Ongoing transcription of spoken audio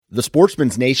The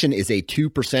Sportsman's Nation is a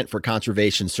 2% for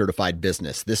Conservation certified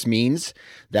business. This means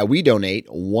that we donate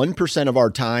 1% of our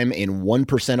time and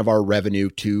 1% of our revenue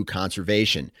to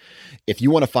conservation. If you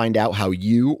want to find out how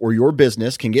you or your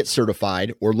business can get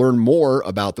certified or learn more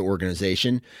about the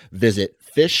organization, visit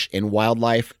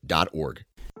fishandwildlife.org.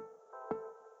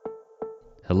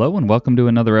 Hello and welcome to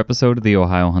another episode of the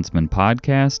Ohio Huntsman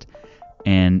Podcast.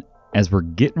 And as we're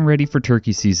getting ready for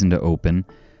turkey season to open,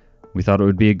 we thought it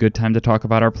would be a good time to talk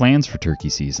about our plans for turkey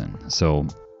season. So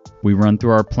we run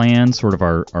through our plans, sort of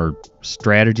our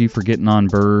strategy for getting on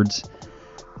birds,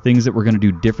 things that we're going to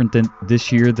do different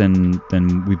this year than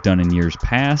we've done in years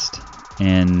past,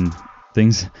 and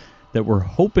things that we're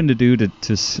hoping to do to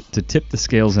tip the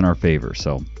scales in our favor.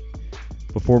 So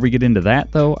before we get into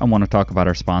that, though, I want to talk about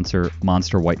our sponsor,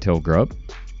 Monster Whitetail Grub.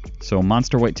 So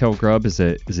Monster Whitetail Grub is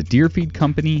a deer feed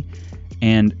company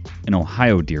and an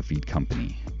Ohio deer feed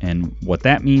company. And what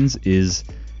that means is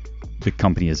the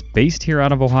company is based here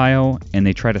out of Ohio, and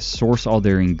they try to source all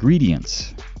their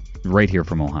ingredients right here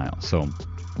from Ohio. So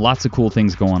lots of cool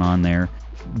things going on there.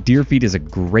 Deer feed is a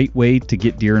great way to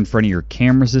get deer in front of your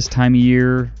cameras this time of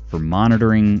year for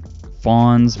monitoring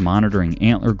fawns, monitoring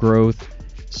antler growth.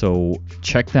 So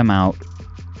check them out,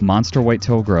 Monster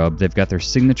Whitetail Grub. They've got their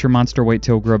signature Monster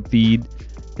Whitetail Grub feed.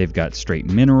 They've got straight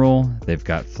mineral. They've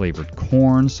got flavored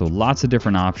corn. So lots of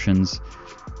different options.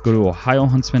 Go to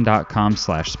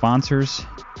ohiohuntsman.com/sponsors.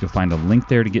 You'll find a link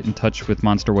there to get in touch with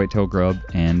Monster Whitetail Grub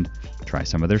and try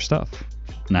some of their stuff.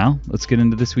 Now, let's get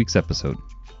into this week's episode.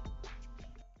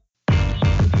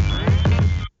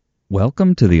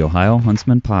 Welcome to the Ohio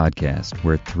Huntsman Podcast,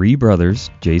 where three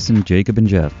brothers, Jason, Jacob, and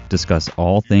Jeff, discuss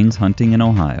all things hunting in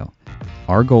Ohio.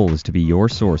 Our goal is to be your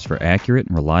source for accurate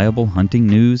and reliable hunting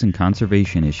news and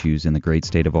conservation issues in the great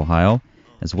state of Ohio,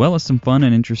 as well as some fun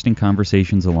and interesting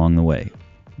conversations along the way.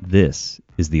 This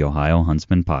is the Ohio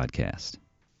Huntsman Podcast.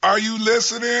 Are you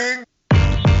listening?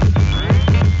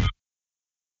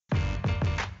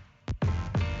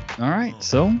 All right,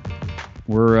 so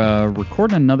we're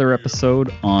recording another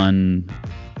episode on,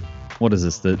 what is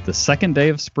this, the second day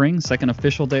of spring, second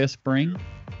official day of spring?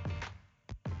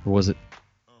 Or was it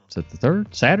the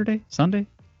third? Saturday? Sunday?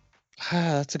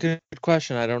 That's a good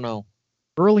question. I don't know.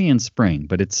 Early in spring,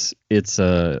 but it's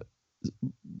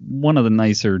one of the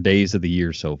nicer days of the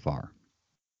year so far.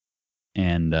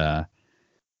 And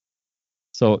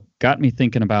so it got me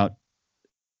thinking about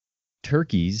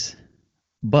turkeys.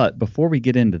 But before we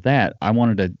get into that, I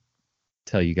wanted to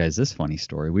tell you guys this funny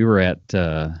story. We were at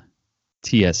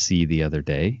TSC the other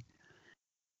day,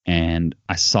 and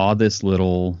I saw this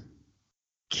little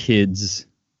kid's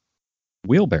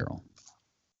wheelbarrow.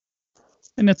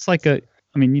 And it's like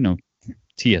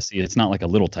TSC, it's not like a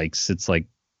Little Tykes. It's like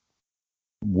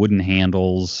wooden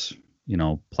handles,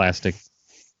 plastic,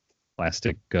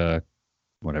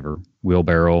 whatever,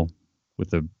 wheelbarrow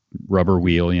with a rubber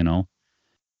wheel,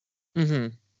 Mm-hmm.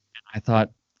 I thought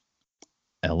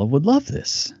Ella would love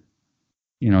this.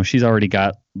 She's already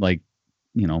got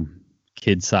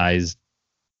kid-sized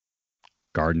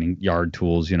gardening yard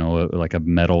tools, like a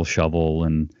metal shovel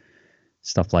and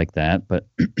stuff like that. But,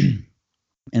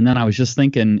 and then I was just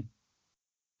thinking,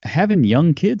 having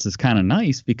young kids is kind of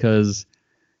nice because,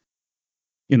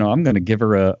 I'm going to give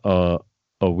her a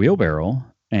wheelbarrow,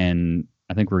 and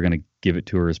I think we're going to give it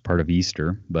to her as part of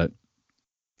Easter,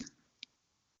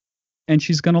 and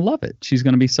she's going to love it. She's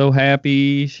going to be so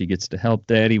happy. She gets to help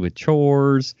Daddy with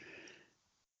chores,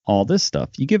 all this stuff.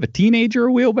 You give a teenager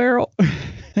a wheelbarrow,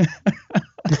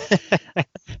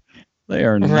 they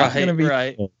are not going to be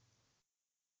right.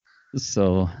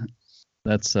 So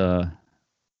that's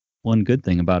one good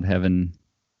thing about having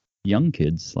young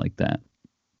kids like that.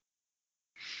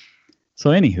 So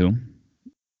anywho,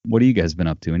 what have you guys been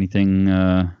up to? Anything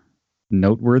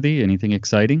noteworthy? Anything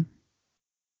exciting?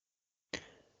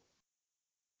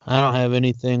 I don't have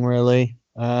anything really.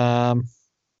 Not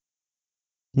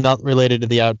related to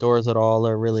the outdoors at all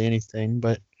or really anything,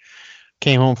 but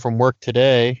came home from work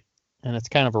today, and it's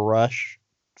kind of a rush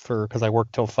because I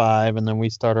work till 5, and then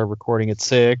we start our recording at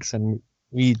 6, and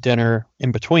we eat dinner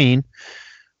in between.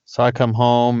 So I come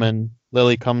home, and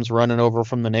Lily comes running over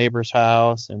from the neighbor's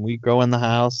house, and we go in the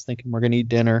house thinking we're going to eat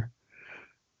dinner.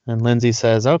 And Lindsay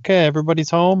says, "Okay, everybody's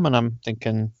home." And I'm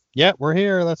thinking, "Yeah, we're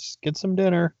here. Let's get some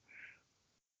dinner."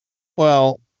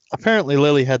 Well, apparently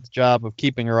Lily had the job of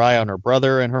keeping her eye on her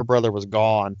brother, and her brother was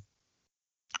gone.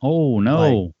 Oh,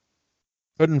 no.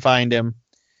 Couldn't find him.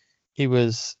 He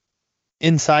was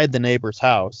inside the neighbor's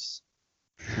house,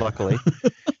 luckily.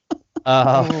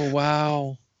 Oh,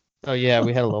 wow. So, yeah,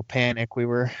 we had a little panic. We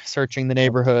were searching the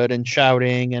neighborhood and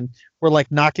shouting, and we're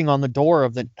like knocking on the door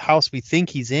of the house we think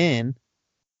he's in.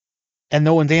 and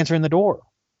no one's answering the door.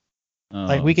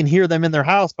 Like, we can hear them in their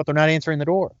house, but they're not answering the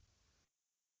door.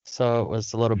 So it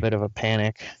was a little bit of a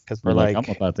panic because we're like, I'm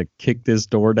about to kick this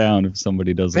door down if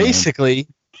somebody doesn't. Basically,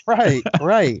 right.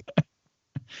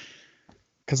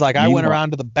 Because like I went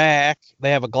around to the back.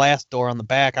 They have a glass door on the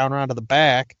back. I went around to the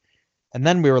back, and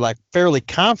then we were like fairly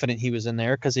confident he was in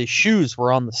there because his shoes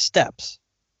were on the steps,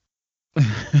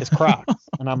 his Crocs.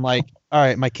 And I'm like, all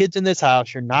right, my kid's in this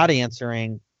house. You're not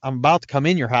answering. I'm about to come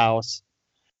in your house.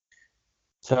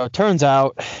 So it turns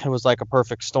out it was like a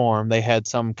perfect storm. They had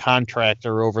some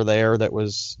contractor over there that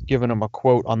was giving them a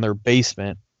quote on their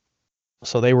basement.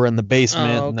 So they were in the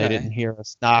basement and they didn't hear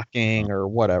us knocking or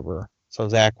whatever. So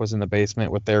Zach was in the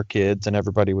basement with their kids and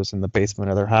everybody was in the basement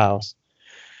of their house.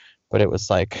 But it was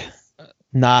like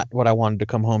not what I wanted to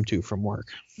come home to from work.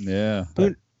 Yeah.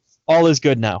 But all is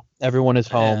good now. Everyone is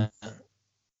home.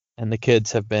 And the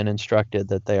kids have been instructed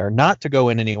that they are not to go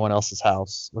in anyone else's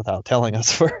house without telling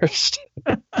us first.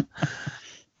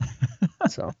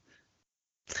 So.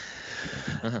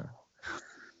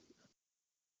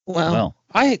 Well,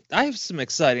 I have some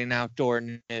exciting outdoor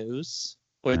news,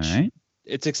 which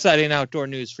it's exciting outdoor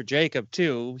news for Jacob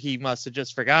too. He must have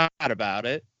just forgot about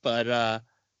it, but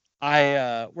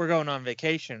we're going on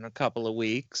vacation in a couple of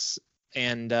weeks,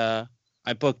 and I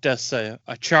booked us a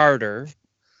charter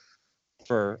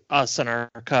for us and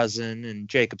our cousin and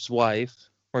Jacob's wife.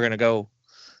 We're gonna go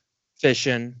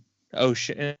fishing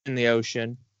in the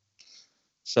ocean.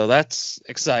 So that's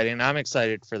exciting. I'm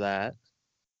excited for that.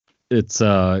 It's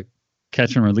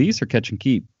catch and release or catch and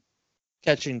keep?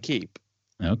 Catch and keep.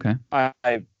 Okay. I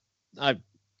and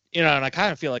I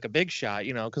kind of feel like a big shot,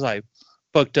 because I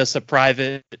booked us a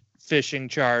private fishing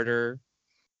charter,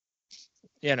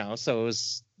 so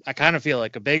I kind of feel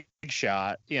like a big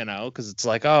shot, because it's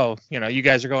like, oh, you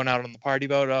guys are going out on the party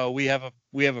boat. Oh, we have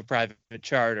a private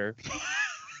charter,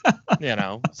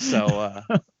 so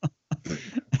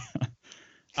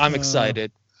I'm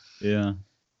excited. Yeah.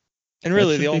 And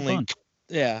really the only,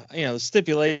 the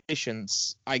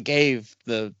stipulations I gave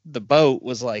the boat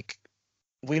was like,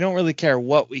 we don't really care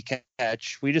what we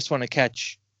catch. We just want to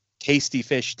catch tasty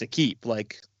fish to keep.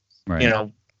 Like,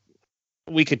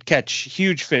 we could catch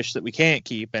huge fish that we can't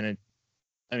keep. And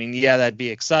that'd be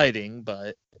exciting,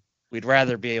 but we'd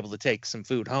rather be able to take some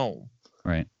food home.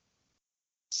 Right.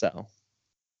 So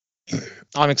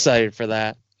I'm excited for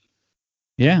that.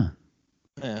 Yeah.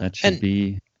 That should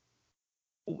be.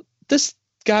 This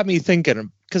got me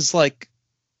thinking, because like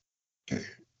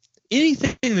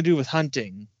anything to do with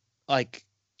hunting, like,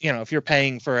 if you're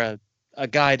paying for a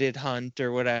guided hunt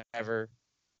or whatever,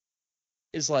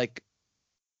 is like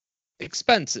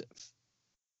expensive.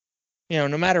 No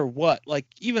matter what, like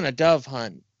even a dove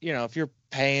hunt, if you're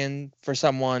paying for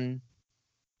someone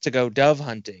to go dove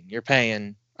hunting, you're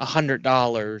paying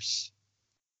 $100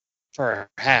 for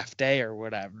a half day or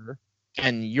whatever,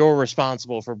 and you're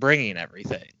responsible for bringing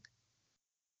everything.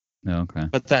 Okay.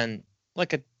 But then,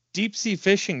 like a deep sea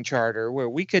fishing charter where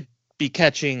we could be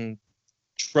catching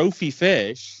trophy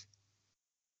fish,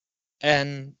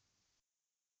 and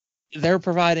they're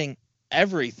providing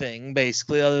everything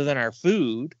basically other than our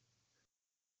food,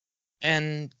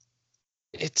 and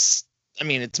it's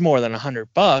more than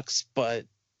 $100, but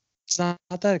it's not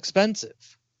that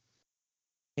expensive.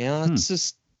 It's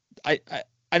just I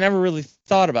never really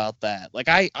thought about that. Like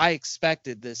I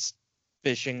expected this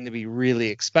fishing to be really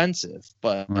expensive,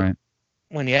 but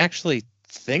when you actually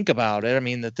think about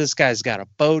it, that this guy's got a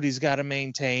boat he's got to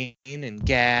maintain, and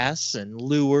gas and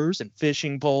lures and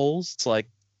fishing poles, it's like,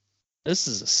 this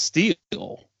is a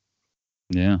steal.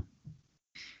 Yeah,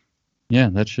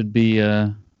 that should be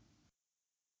a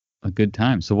good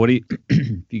time. So what do you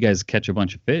if you guys catch a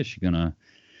bunch of fish,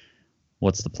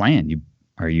 what's the plan?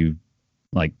 Are you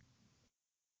like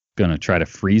gonna try to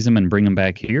freeze them and bring them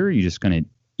back here, or are you just gonna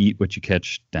eat what you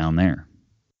catch down there?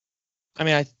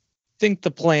 I think the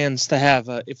plan's to have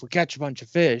if we catch a bunch of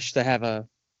fish, to have a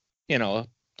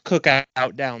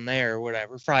cookout down there or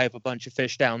whatever, fry up a bunch of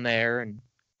fish down there and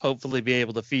hopefully be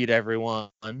able to feed everyone.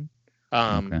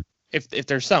 If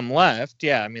there's some left,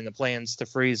 the plan's to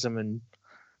freeze them and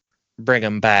bring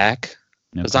them back,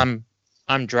 because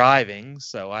I'm driving,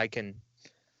 so I can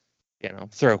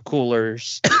throw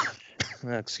coolers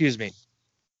excuse me,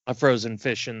 a frozen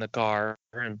fish in the car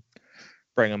and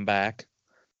bring them back.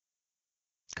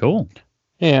 Cool.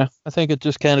 Yeah, I think it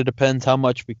just kind of depends how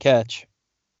much we catch.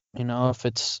 If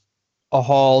it's a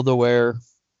haul to where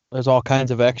there's all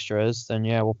kinds of extras, then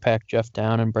we'll pack Jeff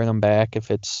down and bring him back.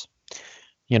 If it's,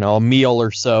 a meal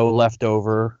or so left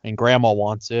over and grandma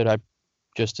wants it, I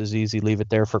just as easy leave it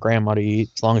there for grandma to eat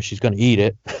as long as she's going to eat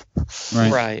it.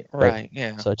 Right. Right.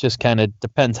 Yeah. So it just kind of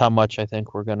depends how much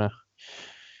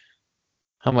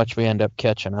how much we end up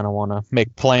catching. I don't want to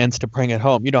make plans to bring it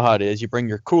home. You know how it is. You bring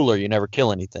your cooler, you never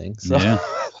kill anything. So Yeah.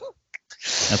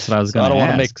 That's what I was so going to ask. I don't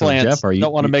want to make plans. Jeff,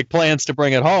 don't want to make plans to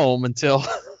bring it home until.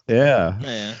 Yeah.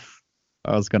 Yeah.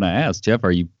 I was going to ask, Jeff,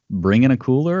 are you bringing a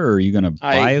cooler, or are you going to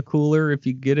I- buy a cooler if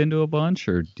you get into a bunch,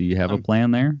 or do you have a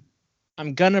plan there?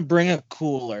 I'm gonna bring a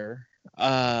cooler,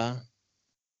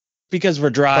 because we're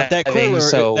driving. But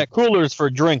so that cooler is for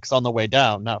drinks on the way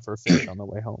down, not for fish on the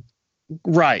way home.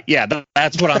 right, yeah,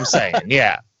 that's what I'm saying.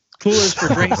 Yeah, coolers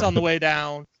for drinks on the way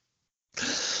down,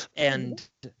 and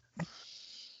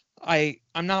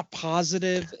I'm not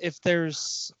positive if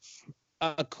there's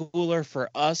a cooler for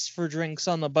us for drinks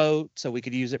on the boat, so we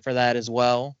could use it for that as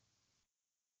well.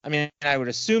 I mean, I would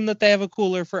assume that they have a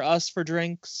cooler for us for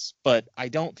drinks, but I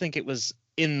don't think it was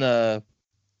in the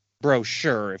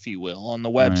brochure, if you will, on the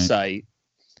website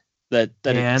that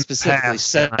Yeah, it in specifically past,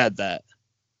 said that.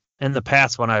 In the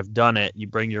past, when I've done it, you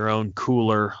bring your own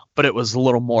cooler, but it was a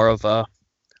little more of I don't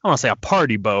want to say a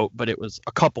party boat, but it was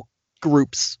a couple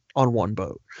groups on one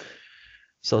boat.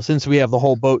 So since we have the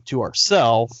whole boat to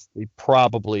ourselves, we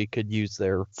probably could use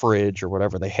their fridge or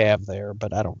whatever they have there,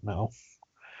 but I don't know.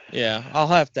 Yeah, I'll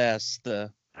have to ask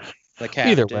the captain.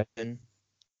 Either way.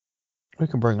 We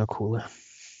can bring a cooler.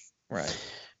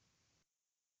 Right.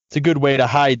 It's a good way to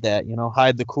hide that,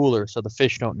 hide the cooler so the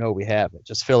fish don't know we have it.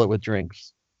 Just fill it with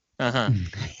drinks. Uh-huh.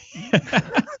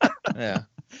 Yeah.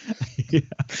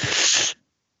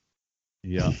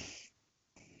 Yeah.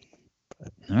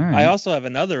 All right. I also have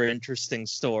another interesting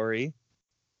story.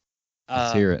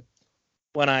 Let's hear it.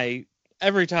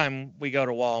 Every time we go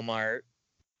to Walmart,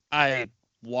 I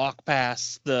walk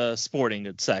past the sporting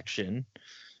goods section.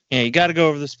 You got to go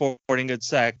over the sporting goods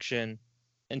section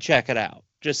and check it out.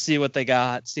 Just see what they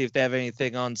got, see if they have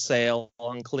anything on sale,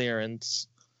 on clearance,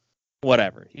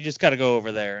 whatever. You just got to go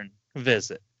over there and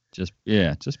visit. Just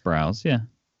browse. Yeah.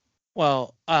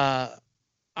 Well,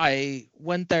 I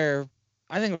went there,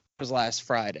 I think it was last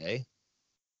Friday.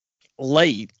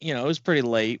 Late, it was pretty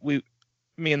late.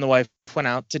 Me and the wife went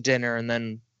out to dinner, and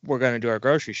then we're going to do our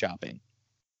grocery shopping.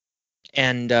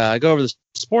 And I go over the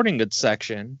sporting goods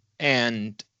section,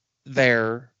 and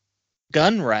their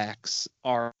gun racks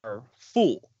are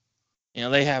full.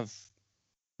 They're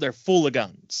full of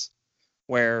guns,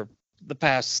 where the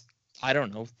past,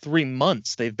 3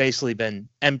 months, they've basically been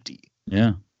empty.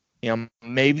 Yeah.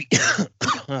 Maybe,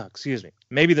 excuse me,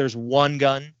 maybe there's one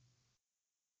gun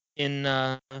in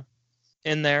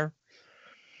there.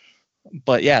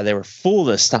 But yeah, they were full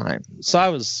this time. So I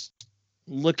was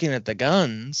looking at the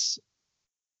guns,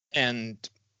 and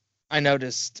I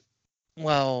noticed,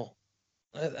 well,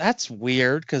 that's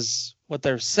weird, because what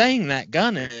they're saying that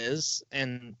gun is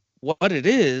and what it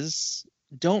is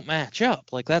don't match up.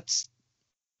 Like, that's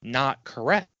not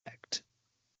correct.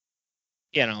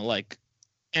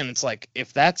 And it's like,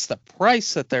 if that's the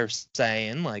price that they're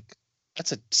saying, like,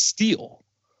 that's a steal.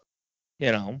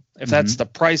 If that's the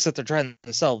price that they're trying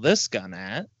to sell this gun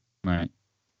at. Right.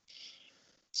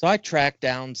 So I tracked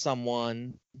down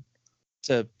someone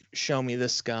to show me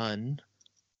this gun,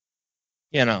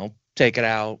 take it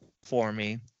out for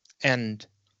me. And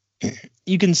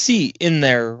you can see in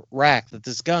their rack that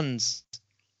this gun's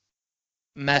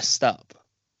messed up.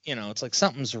 It's like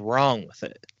something's wrong with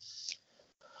it.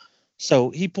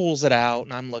 So he pulls it out,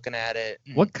 and I'm looking at it.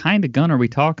 What kind of gun are we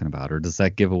talking about, or does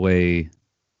that give away?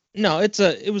 No,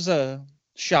 it was a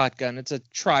shotgun. It's a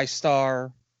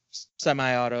TriStar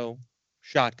semi-auto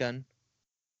shotgun.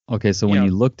 Okay, so when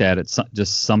you looked at it,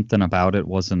 just something about it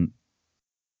wasn't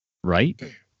right?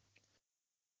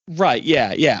 Right,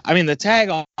 yeah. I mean, the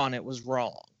tag on it was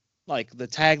wrong. Like, the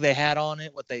tag they had on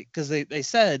it, because they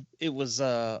said it was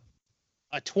a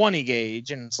 20 gauge,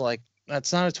 and it's like,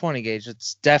 that's not a 20 gauge.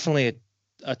 It's definitely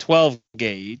a 12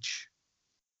 gauge.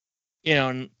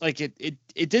 And like it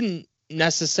didn't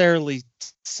necessarily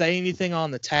say anything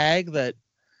on the tag that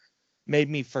made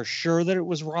me for sure that it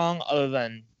was wrong, other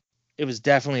than it was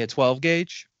definitely a 12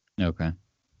 gauge. Okay.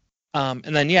 And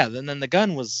then the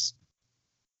gun was,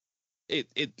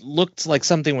 it looked like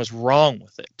something was wrong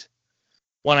with it.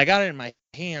 When I got it in my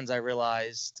hands, I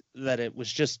realized that it was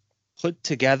just put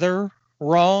together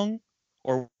wrong,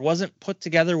 or wasn't put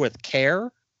together with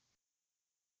care.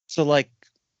 So, like,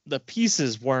 the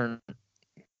pieces weren't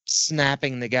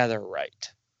snapping together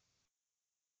right.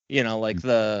 Like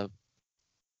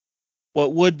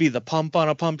what would be the pump on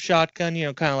a pump shotgun,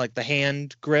 kind of like the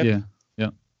hand grip. Yeah.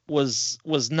 Was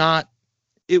not,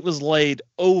 it was laid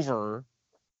over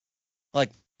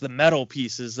like the metal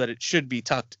pieces that it should be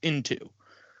tucked into.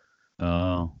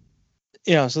 Oh.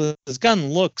 So this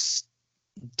gun looks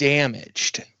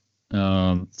damaged.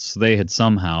 So they had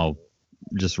somehow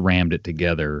just rammed it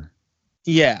together.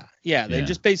 Yeah. They Yeah.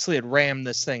 just basically had rammed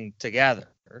this thing together.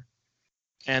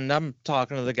 And I'm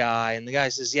talking to the guy, and the guy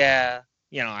says, yeah,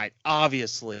 I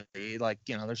obviously,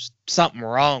 there's something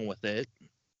wrong with it.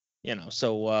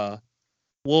 So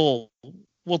we'll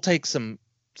take some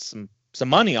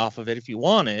money off of it if you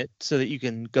want it so that you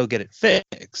can go get it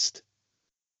fixed.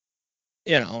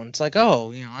 And it's like,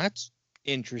 oh, that's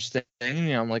interesting.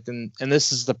 I'm like, and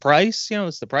this is the price,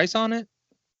 it's the price on it.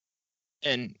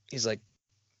 And he's like,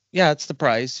 yeah, it's the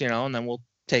price, and then we'll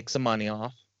take some money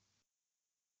off.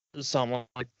 So I'm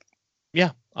like,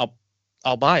 yeah, I'll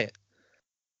buy it.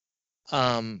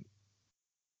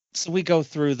 So we go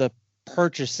through the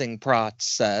purchasing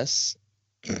process.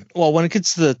 Well, when it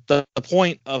gets to the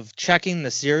point of checking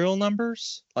the serial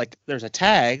numbers, like there's a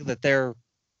tag that they're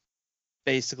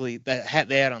basically they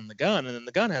had on the gun, and then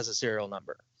the gun has a serial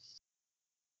number.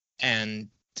 And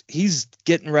he's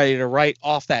getting ready to write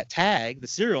off that tag, the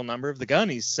serial number of the gun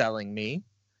he's selling me.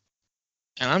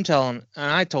 And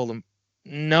I told him,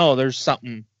 no, there's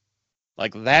something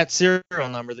like that serial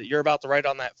number that you're about to write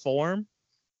on that form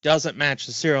doesn't match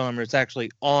the serial number. It's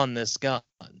actually on this gun.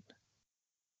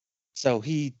 So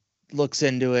he looks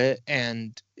into it,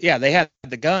 and yeah, they had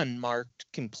the gun marked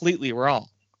completely wrong.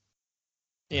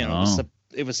 It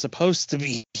was supposed to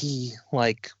be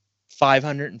like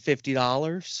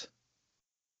 $550.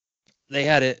 They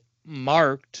had it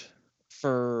marked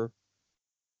for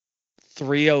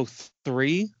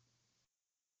 $303.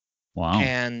 Wow.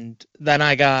 And then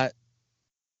I got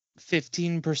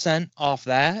 15% off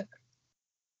that.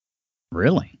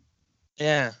 Really?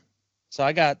 Yeah. So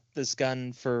I got this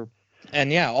gun for,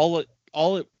 and yeah, it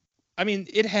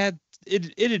had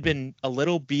been a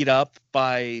little beat up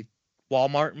by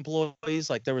Walmart employees.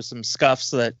 Like there was some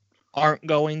scuffs that aren't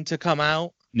going to come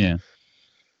out. Yeah.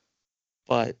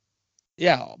 But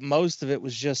yeah, most of it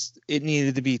was just, it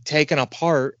needed to be taken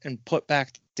apart and put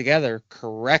back together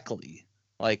correctly.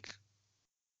 Like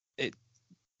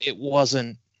it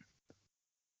wasn't,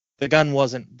 the gun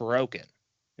wasn't broken.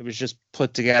 It was just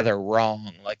put together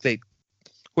wrong. Like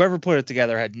whoever put it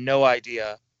together had no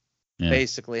idea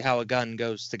basically how a gun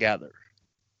goes together.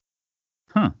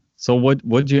 Huh. So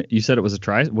what'd you said it was a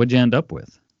what'd you end up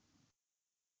with?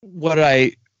 What did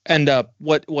I end up,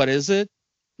 what is it?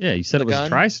 Yeah, you said it was a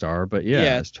TriStar, but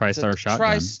yeah, it's TriStar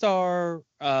shotgun. TriStar,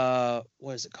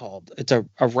 what is it called? It's a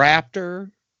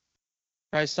Raptor.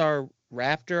 TriStar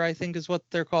Raptor, I think is what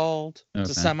they're called. Okay.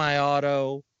 It's a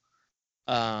semi-auto.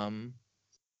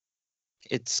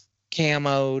 It's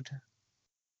camoed.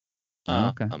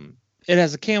 Okay. It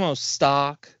has a camo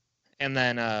stock, and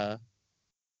then I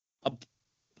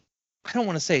don't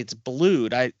want to say it's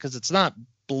blued, because it's not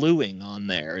bluing on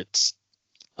there. It's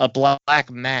a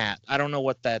black matte. I don't know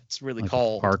what that's really like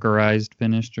called. Parkerized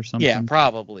finished or something? Yeah,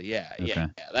 probably. Yeah, okay.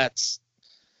 yeah. That's.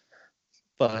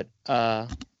 But yeah,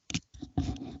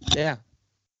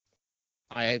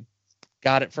 I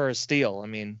got it for a steal. I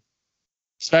mean,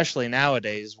 especially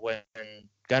nowadays when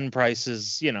gun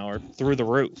prices, are through the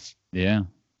roof. Yeah.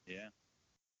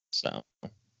 So.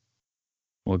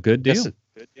 Well, good deal.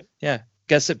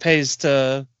 Guess it pays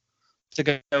to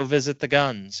go visit the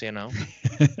guns,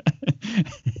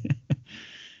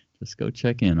 Just go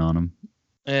check in on them.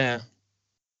 Yeah.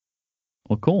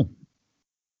 Well, cool.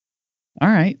 All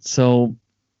right, so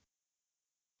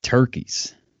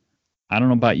turkeys. I don't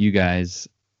know about you guys,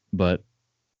 but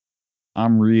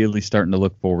I'm really starting to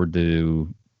look forward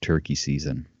to turkey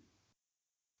season.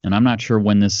 And I'm not sure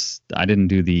when I didn't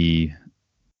do the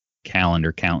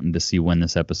calendar counting to see when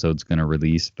this episode's going to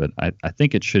release, but I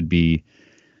think it should be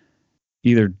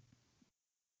either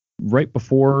right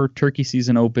before turkey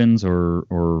season opens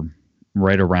or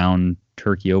right around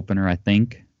turkey opener, I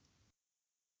think.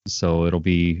 So it'll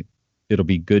be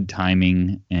good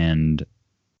timing, and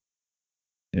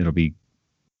it'll be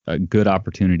a good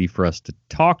opportunity for us to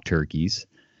talk turkeys.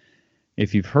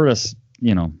 If you've heard us,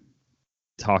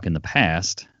 talk in the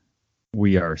past,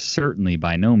 we are certainly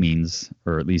by no means,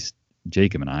 or at least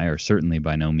Jacob and I are certainly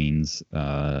by no means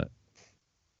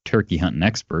turkey hunting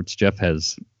experts. Jeff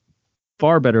has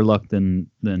far better luck than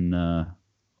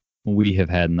we have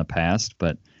had in the past,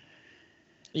 but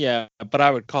yeah, but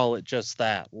I would call it just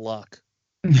that, luck.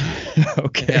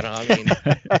 Okay.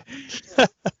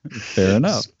 Fair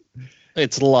enough.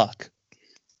 It's luck.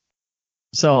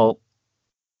 So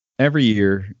every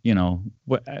year,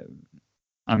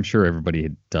 I'm sure everybody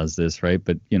does this, right?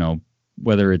 But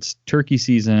whether it's turkey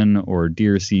season or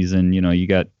deer season, you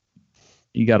got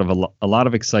a lot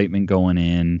of excitement going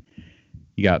in.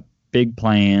 You got big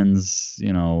plans,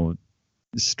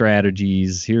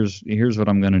 strategies. Here's what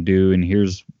I'm going to do, and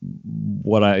here's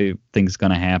what I think is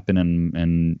going to happen,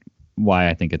 and why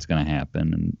I think it's going to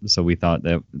happen. And so we thought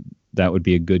that would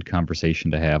be a good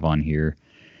conversation to have on here,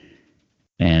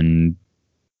 and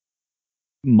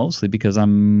mostly because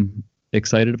I'm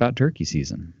excited about turkey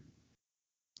season.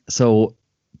 So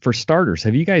for starters,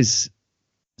 have you guys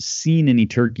seen any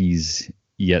turkeys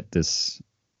yet this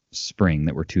spring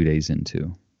that we're 2 days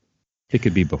into? It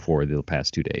could be before the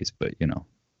past 2 days, but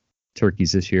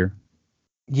turkeys this year.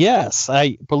 Yes,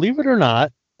 I believe it or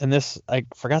not, and this, I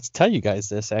forgot to tell you guys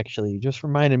this, actually. You just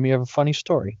reminded me of a funny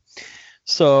story.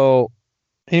 So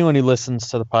anyone who listens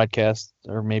to the podcast,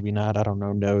 or maybe not, I don't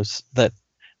know, knows that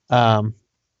I'm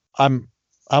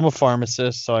a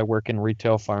pharmacist, so I work in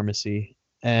retail pharmacy,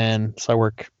 and so I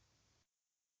work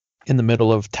in the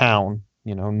middle of town,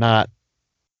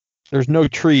 there's no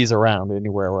trees around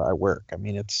anywhere where I work. I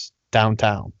mean, it's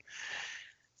downtown.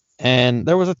 And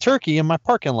there was a turkey in my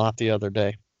parking lot the other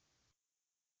day.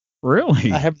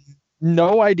 Really? I have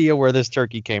no idea where this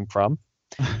turkey came from.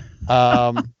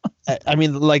 I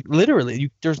mean, like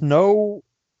literally, there's no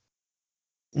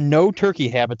turkey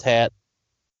habitat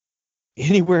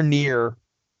anywhere near.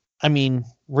 I mean,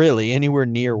 really, anywhere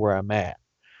near where I'm at.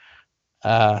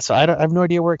 So I have no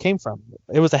idea where it came from.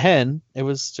 It was a hen. It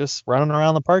was just running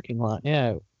around the parking lot.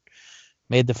 Yeah.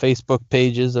 Made the Facebook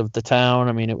pages of the town.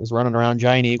 I mean, it was running around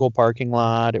Giant Eagle parking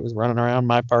lot. It was running around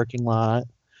my parking lot.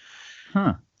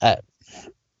 Huh.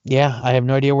 Yeah, I have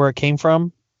no idea where it came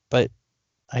from, but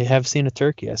I have seen a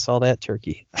turkey. I saw that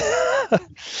turkey.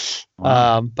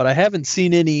 Wow. But I haven't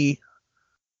seen any.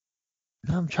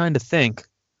 I'm trying to think.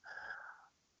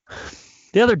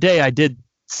 The other day I did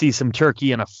see some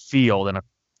turkey in a field, in a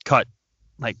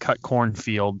cut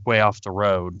cornfield way off the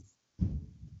road.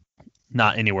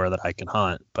 Not anywhere that I can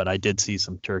hunt, but I did see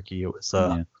some turkey. It was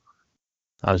I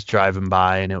was driving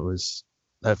by, and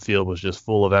that field was just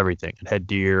full of everything. It had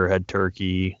deer, had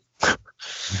turkey,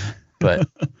 but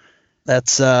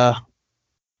that's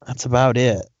about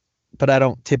it. But I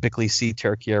don't typically see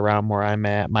turkey around where I'm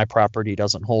at. My property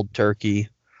doesn't hold turkey.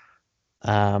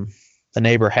 The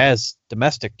neighbor has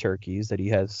domestic turkeys that he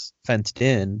has fenced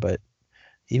in, but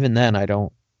even then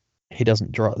he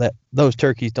doesn't draw that. Those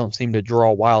turkeys don't seem to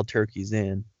draw wild turkeys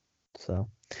in. So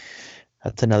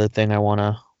that's another thing I want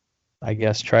to, I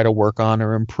guess, try to work on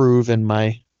or improve in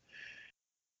my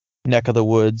neck of the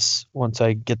woods once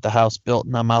I get the house built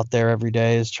and I'm out there every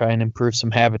day, is try and improve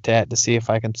some habitat to see if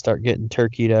I can start getting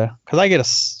turkey because I get a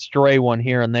stray one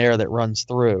here and there that runs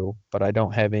through, but I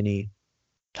don't have any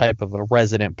type of a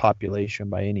resident population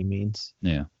by any means.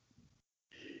 Yeah.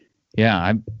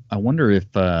 I wonder if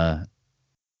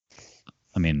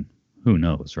I mean, who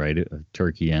knows, right? A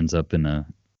turkey ends up in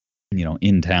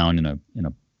in town in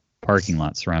a parking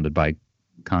lot surrounded by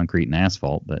concrete and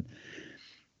asphalt, but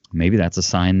maybe that's a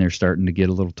sign they're starting to get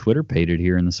a little Twitter pated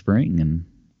here in the spring. And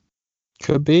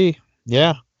could be.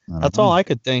 Yeah. That's all I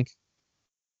could think.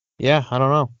 Yeah, I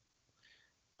don't know.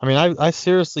 I mean, I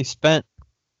seriously spent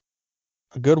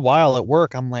a good while at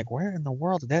work. I'm like, where in the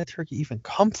world did that turkey even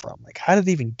come from? Like, how did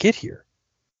it even get here?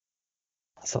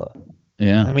 So,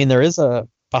 yeah. I mean,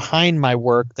 behind my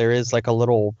work, there is like a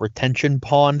little retention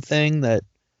pond thing that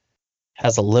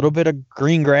has a little bit of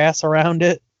green grass around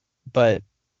it, but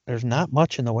there's not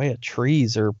much in the way of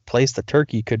trees or place the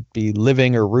turkey could be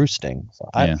living or roosting. So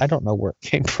I don't know where it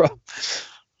came from.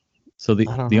 So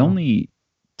the only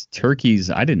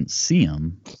turkeys, I didn't see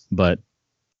them, but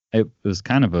it was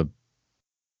kind of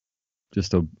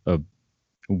just a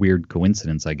weird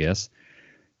coincidence, I guess.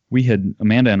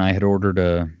 Amanda and I had ordered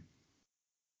a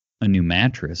new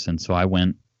mattress, and so I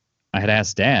had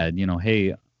asked Dad,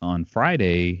 hey, on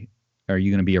Friday, are you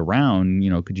going to be around?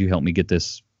 Could you help me get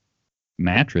this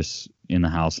mattress in the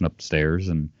house and upstairs?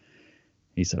 And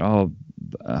he said, oh,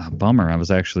 bummer.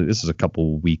 This was a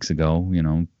couple weeks ago,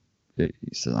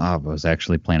 he said, I was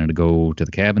actually planning to go to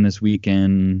the cabin this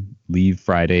weekend, leave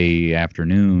Friday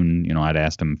afternoon. I'd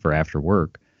asked him for after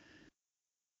work.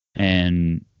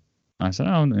 And I said,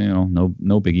 oh,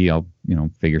 no biggie. I'll,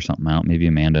 figure something out. Maybe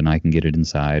Amanda and I can get it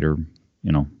inside, or,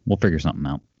 we'll figure something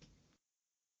out.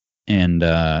 And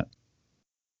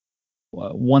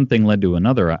one thing led to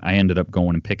another. I ended up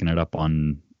going and picking it up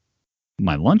on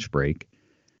my lunch break.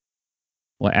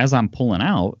 Well, as I'm pulling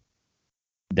out,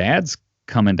 Dad's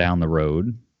coming down the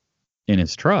road in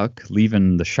his truck,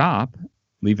 leaving the shop,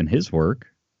 leaving his work,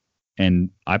 and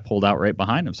I pulled out right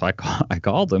behind him. So I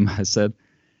called him. I said,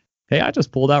 hey, I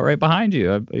just pulled out right behind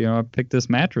you. I picked this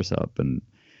mattress up. And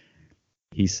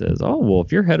he says, oh, well,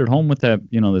 if you're headed home with that,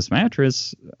 this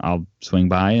mattress, I'll swing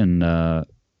by and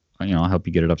I'll help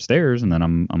you get it upstairs, and then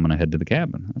I'm going to head to the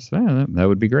cabin. I said, that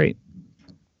would be great.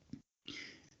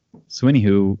 So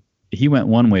anywho, he went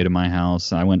one way to my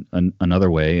house. I went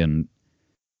another way, and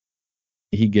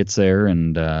he gets there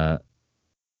and,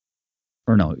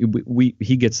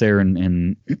 he gets there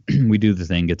and we do the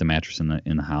thing, get the mattress in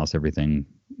the house, everything,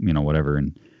 whatever.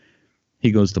 And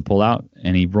he goes to pull out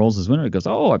and he rolls his window. He goes,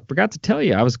 "Oh, I forgot to tell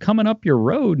you, I was coming up your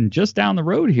road, and just down the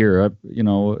road here,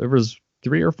 there was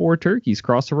 3 or 4 turkeys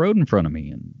cross the road in front of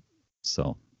me." And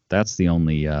so that's the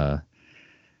only,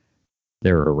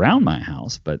 they're around my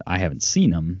house, but I haven't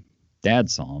seen them. Dad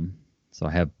saw them, so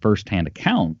I have firsthand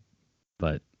account,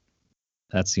 but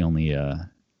that's the only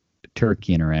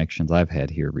turkey interactions I've had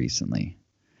here recently.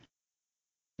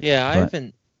 Yeah, I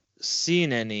haven't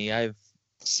seen any. I've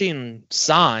seen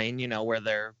sign, where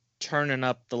they're turning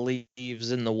up the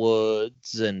leaves in the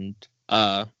woods and,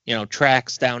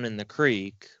 tracks down in the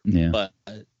creek. Yeah. But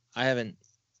I haven't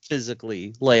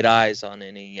physically laid eyes on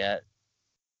any yet.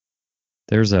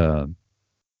 There's a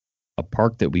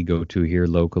park that we go to here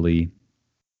locally,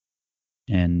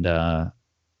 and I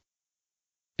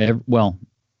don't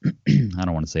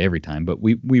want to say every time, but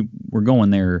we were going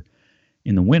there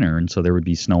in the winter, and so there would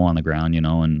be snow on the ground,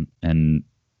 and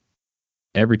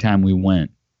every time we went,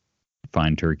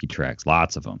 find turkey tracks,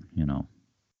 lots of them,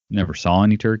 Never saw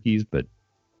any turkeys, but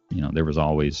there was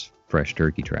always fresh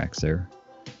turkey tracks there.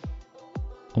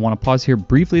 I want to pause here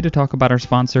briefly to talk about our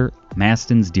sponsor,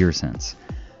 Mastin's Deer Sense.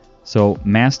 So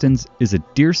Mastin's is a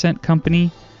deer scent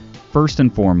company. First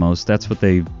and foremost, that's what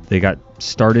they got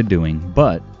started doing,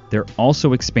 but they're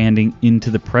also expanding into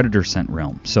the predator scent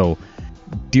realm. So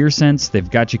deer scents, they've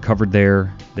got you covered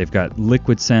there. They've got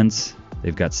liquid scents.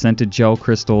 They've got scented gel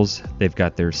crystals. They've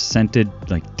got their scented,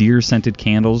 deer scented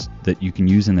candles that you can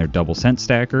use in their double scent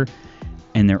stacker.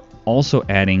 And they're also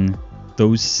adding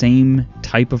those same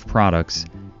type of products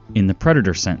in the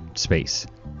predator scent space.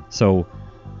 So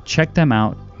check them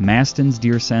out,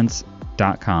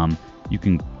 mastinsdeerscents.com. You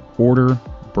can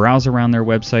browse around their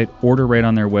website, order right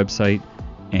on their website,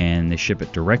 and they ship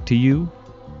it direct to you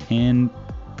and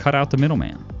cut out the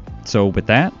middleman. So with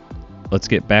that, let's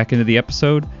get back into the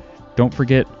episode. Don't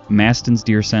forget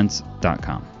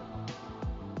mastinsdeerscents.com.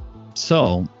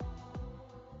 So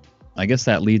I guess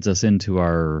that leads us into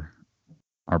our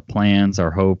plans,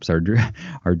 our hopes, our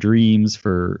dreams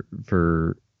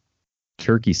for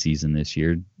turkey season this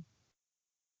year.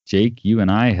 Jake, you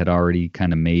and I had already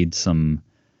kind of made some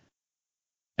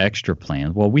extra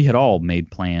plans. Well, we had all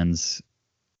made plans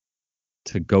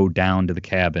to go down to the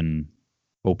cabin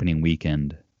opening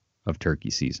weekend of turkey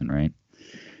season, right?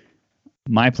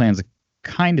 My plans are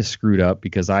kind of screwed up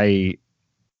because I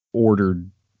ordered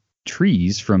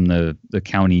trees from the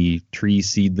county tree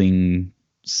seedling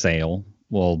sale.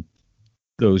 Well,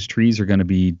 those trees are going to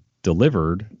be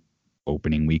delivered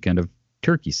opening weekend of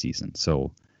turkey season.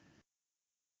 So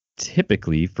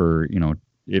typically for,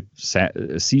 if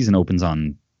season opens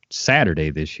on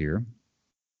Saturday this year,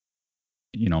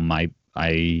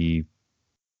 I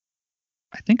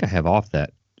think I have off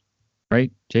that,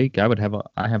 right, Jake? I have off.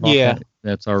 Yeah.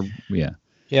 That's our, Yeah,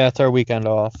 it's our weekend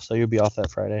off, so you'll be off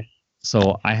that Friday.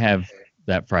 So I have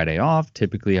that Friday off.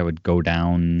 Typically I would go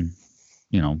down,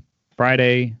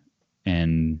 Friday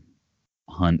and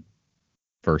hunt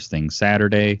first thing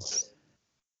Saturday.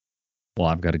 Well,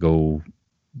 I've got to go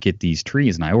get these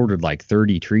trees, and I ordered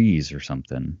 30 trees or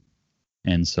something.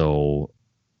 And so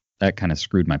that kind of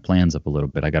screwed my plans up a little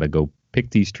bit. I got to go pick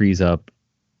these trees up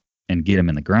and get them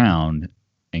in the ground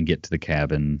and get to the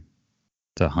cabin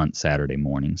to hunt Saturday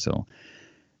morning. So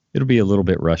it'll be a little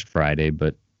bit rushed Friday,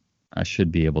 but I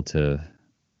should be able to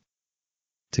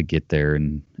get there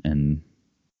and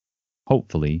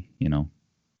hopefully,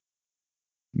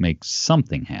 make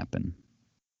something happen.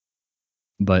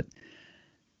 But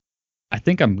I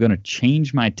think I'm going to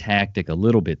change my tactic a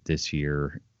little bit this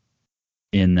year,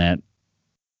 in that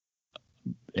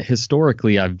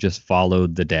historically I've just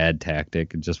followed the dad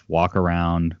tactic and just walk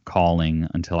around calling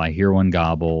until I hear one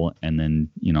gobble, and then,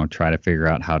 try to figure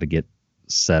out how to get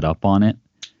set up on it.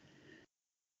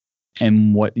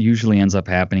 And what usually ends up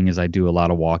happening is I do a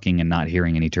lot of walking and not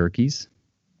hearing any turkeys.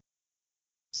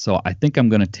 So I think I'm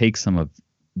going to take some of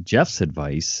Jeff's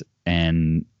advice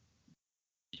and,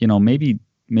 maybe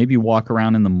walk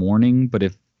around in the morning, but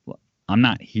if I'm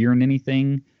not hearing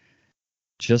anything,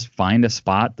 just find a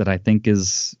spot that I think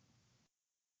is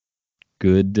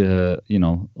good,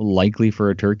 likely for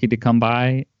a turkey to come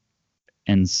by,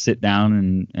 and sit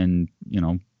down and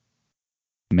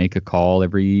make a call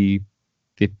every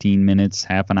 15 minutes,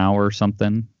 half an hour or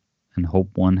something, and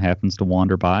hope one happens to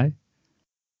wander by.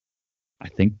 I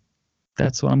think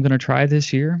that's what I'm going to try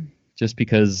this year. just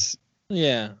because.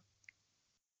 Yeah.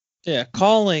 Yeah.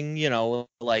 Calling,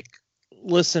 like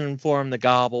listening for him to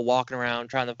gobble, walking around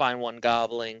trying to find one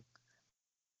gobbling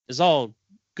is all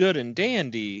good and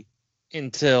dandy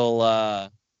until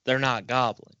they're not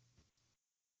gobbling.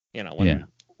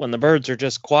 When the birds are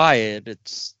just quiet,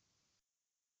 it's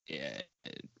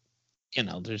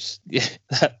there's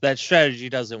that strategy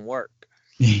doesn't work.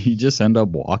 You just end up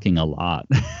walking a lot.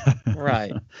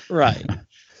 Right.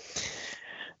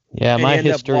 Yeah, And my you end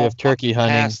up history of turkey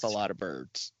hunting. past a lot of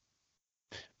birds.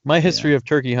 My history of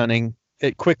turkey hunting,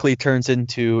 it quickly turns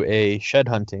into a shed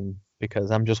hunting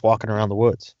because I'm just walking around the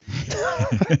woods.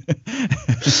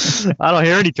 I don't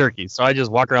hear any turkeys, so I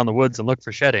just walk around the woods and look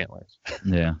for shed antlers.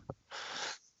 Yeah.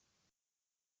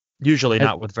 Usually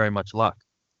not with very much luck.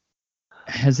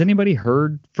 Has anybody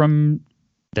heard from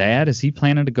Dad? Is he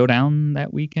planning to go down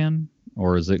that weekend?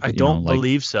 Or is it? I don't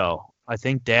believe so. I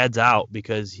think Dad's out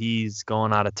because he's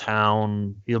going out of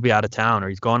town. He'll be out of town, or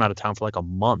he's going out of town for like a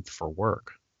month for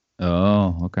work.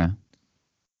 Oh, okay.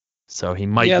 So he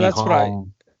might be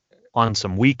home on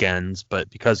some weekends, but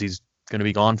because he's going to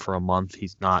be gone for a month,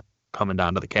 he's not coming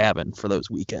down to the cabin for those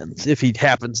weekends if he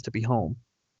happens to be home.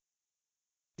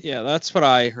 Yeah, that's what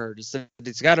I heard. Is that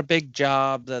he's got a big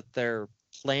job that they're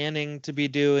planning to be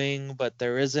doing, but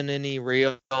there isn't any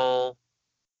real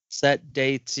set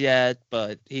dates yet,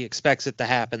 but he expects it to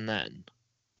happen then.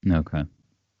 Okay.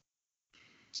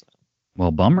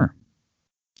 Well, bummer.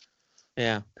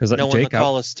 Yeah. Because no one to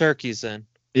call us turkeys in.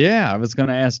 Yeah, I was going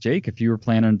to ask Jake if you were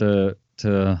planning to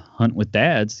hunt with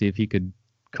Dad, see if he could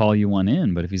call you one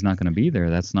in, but if he's not going to be there,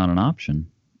 that's not an option.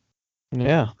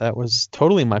 Yeah, that was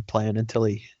totally my plan until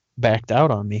he backed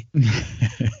out on me.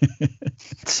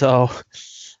 So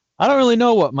I don't really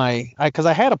know what because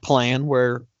I had a plan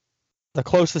where the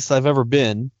closest I've ever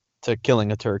been to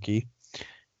killing a turkey,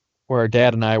 where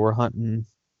Dad and I were hunting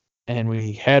and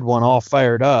we had one all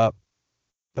fired up,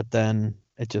 but then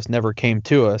it just never came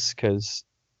to us because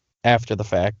after the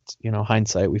fact,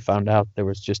 hindsight, we found out there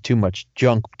was just too much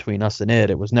junk between us and it.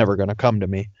 It was never going to come to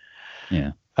me.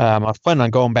 Yeah. I was planning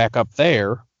on going back up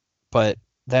there, but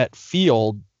that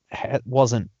field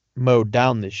wasn't mowed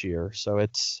down this year. So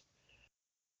it's,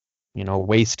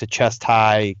 waist to chest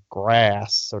high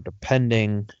grass. So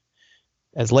depending,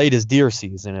 as late as deer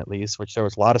season, at least, which there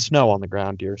was a lot of snow on the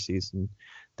ground deer season,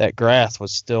 that grass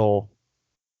was still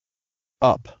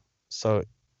up. So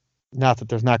not that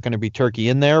there's not going to be turkey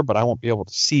in there, but I won't be able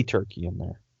to see turkey in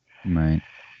there. Right.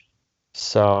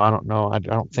 So I don't know. I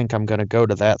don't think I'm going to go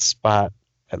to that spot,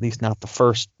 at least not the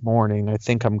first morning. I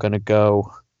think I'm going to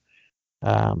go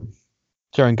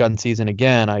during gun season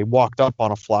again. I walked up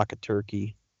on a flock of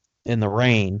turkey in the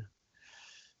rain.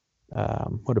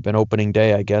 Would have been opening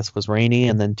day, I guess, was rainy,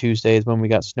 and then Tuesday is when we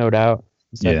got snowed out.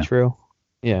 Is that true?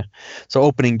 Yeah. So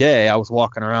opening day, I was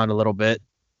walking around a little bit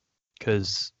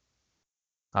because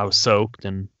I was soaked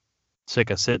and sick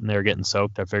of sitting there getting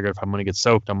soaked. I figured if I'm going to get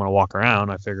soaked, I'm going to walk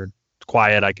around. I figured it's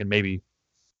quiet. I can maybe,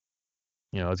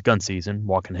 it's gun season,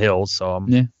 walking hills. So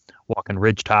I'm walking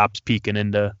ridge tops, peeking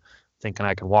into thinking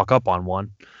I can walk up on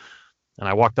one. And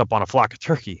I walked up on a flock of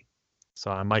turkey.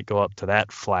 So I might go up to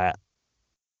that flat.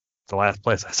 It's the last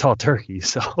place I saw turkey.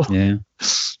 So yeah,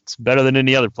 it's better than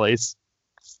any other place.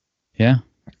 Yeah.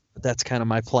 But that's kind of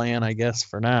my plan, I guess,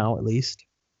 for now, at least.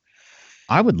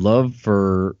 I would love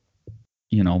for,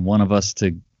 one of us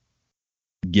to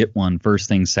get one first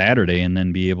thing Saturday and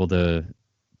then be able to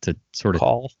sort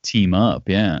of team up.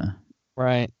 Yeah.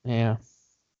 Right. Yeah.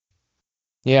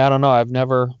 Yeah. I don't know. I've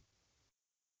never,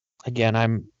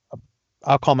 again,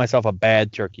 I'll call myself a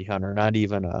bad turkey hunter, not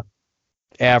even a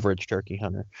average turkey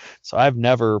hunter. So I've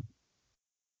never,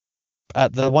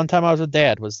 the one time I was with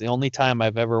Dad was the only time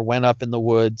I've ever went up in the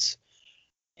woods,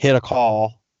 hit a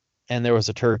call, and there was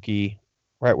a turkey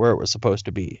right where it was supposed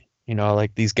to be.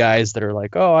 Like these guys that are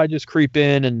like, oh, I just creep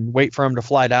in and wait for him to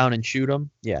fly down and shoot him.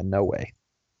 Yeah, no way.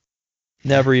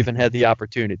 Never even had the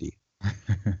opportunity.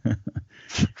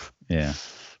 Yeah.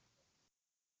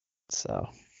 So.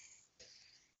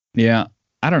 Yeah,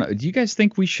 I don't know. Do you guys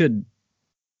think we should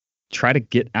try to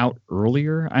get out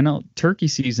earlier? I know turkey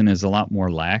season is a lot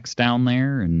more lax down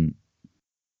there, and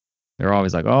they're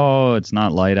always like, oh, it's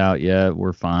not light out yet.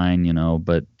 We're fine,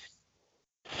 but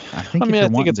I think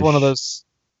it's one of those,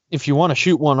 if you want to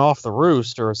shoot one off the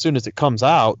roost or as soon as it comes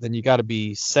out, then you got to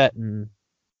be set and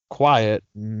quiet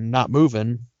and not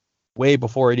moving way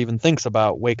before it even thinks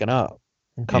about waking up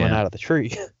and coming out of the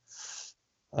tree.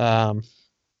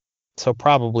 So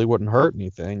probably wouldn't hurt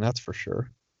anything, that's for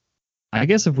sure. I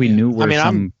guess if we knew where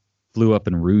some flew up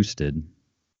and roosted.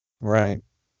 Right.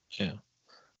 Yeah.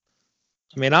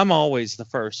 I'm always the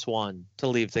first one to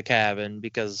leave the cabin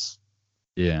because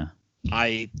Yeah.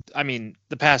 I mean,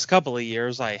 the past couple of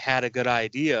years, I had a good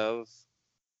idea of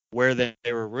where they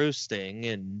were roosting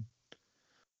and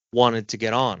wanted to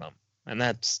get on them. And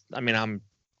that's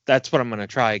what I'm going to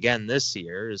try again this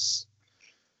year. Is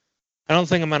I don't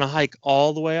think I'm going to hike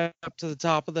all the way up to the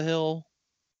top of the hill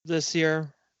this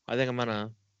year. I think I'm going to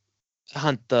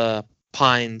hunt the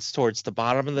pines towards the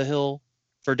bottom of the hill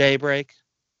for daybreak.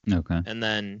 Okay. And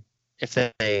then if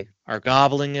they are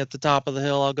gobbling at the top of the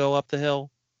hill, I'll go up the hill.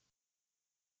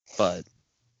 But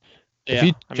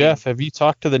yeah, Jeff, have you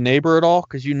talked to the neighbor at all?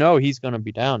 Because he's going to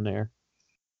be down there.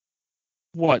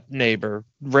 What neighbor?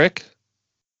 Rick?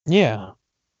 Yeah.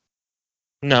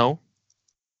 No.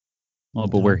 Well,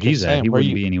 but where I'm he's just at, saying, he where wouldn't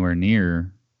you- be anywhere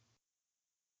near.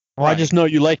 Well, I Right. just know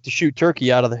you like to shoot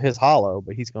turkey out of his hollow,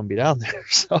 but he's going to be down there.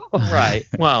 So Right.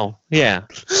 Well, yeah.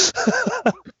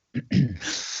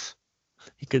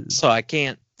 he could. So I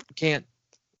can't.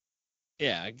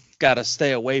 Yeah, I gotta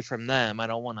stay away from them. I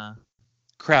don't want to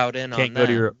crowd in Can't on go to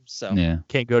them. your- So Yeah.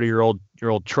 Can't go to your old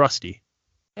trusty.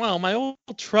 well, my old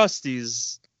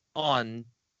trusty's on.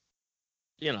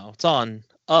 It's on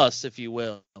us, if you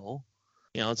will.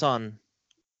 It's on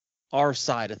our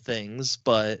side of things,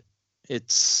 but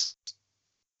it's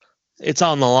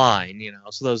on the line.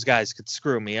 So those guys could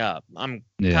screw me up. I'm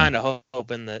Yeah. kind of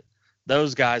hoping that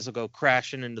those guys will go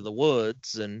crashing into the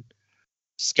woods and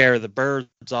scare the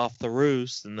birds off the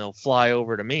roost, and they'll fly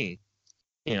over to me.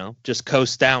 Just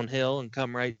coast downhill and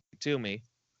come right to me.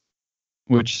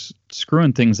 Which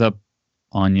screwing things up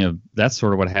on you, that's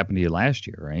sort of what happened to you last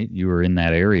year, right? You were in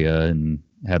that area and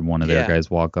had one of their Yeah. guys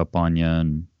walk up on you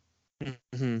and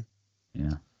hmm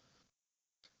yeah.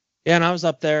 Yeah, and I was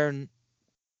up there and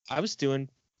I was doing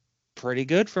pretty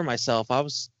good for myself.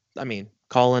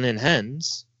 Calling in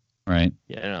hens. Right.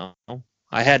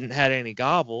 I hadn't had any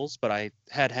gobbles, but I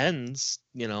had hens,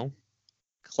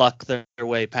 cluck their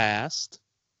way past.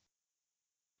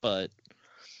 But,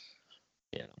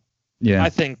 Yeah. I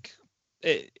think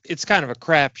it's kind of a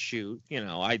crapshoot.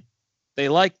 They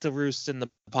like to roost in the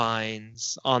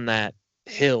pines on that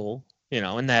hill,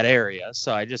 in that area.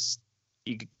 So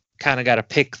you kind of got to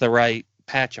pick the right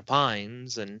patch of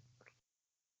pines and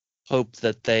hope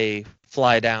that they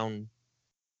fly down,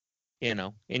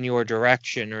 in your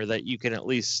direction, or that you can at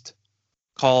least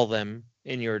call them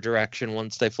in your direction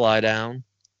once they fly down.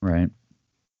 Right.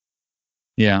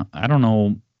 Yeah. I don't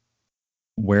know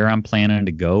where I'm planning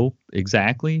to go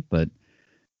exactly, but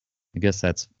I guess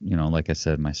that's, like I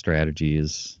said, my strategy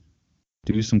is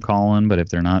do some calling, but if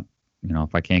they're not,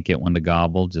 if I can't get one to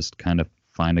gobble, just kind of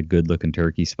find a good looking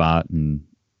turkey spot and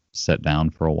set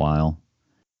down for a while.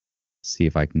 See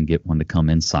if I can get one to come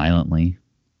in silently.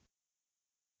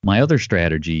 My other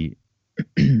strategy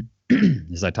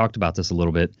is I talked about this a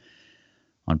little bit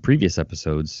on previous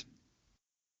episodes.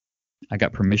 I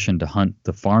got permission to hunt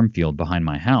the farm field behind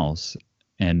my house,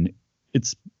 and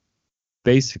it's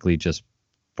basically just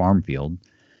farm field,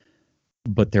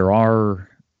 but there are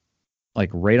like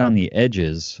right on the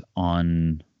edges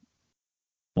on,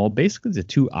 well, basically the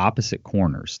two opposite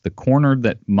corners. The corner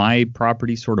that my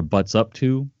property sort of butts up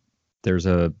to, there's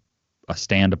a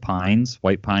stand of pines,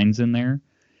 white pines in there.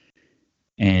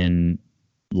 And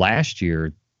last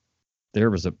year it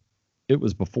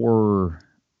was before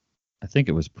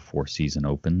season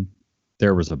open.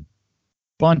 There was a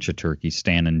bunch of turkeys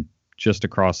standing just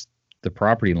across the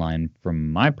property line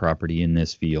from my property in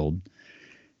this field.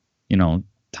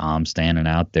 Tom standing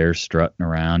out there strutting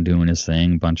around doing his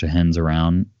thing, bunch of hens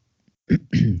around.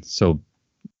 So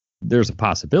there's a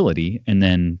possibility. And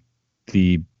then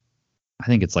I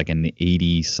think it's like an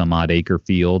 80 some odd acre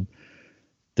field.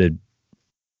 The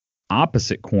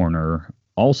opposite corner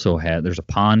also there's a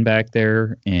pond back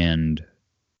there and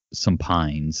some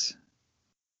pines.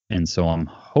 And so I'm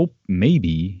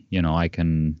maybe, I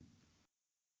can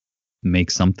make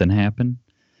something happen.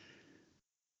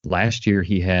 Last year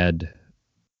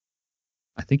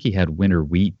I think he had winter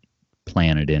wheat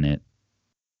planted in it.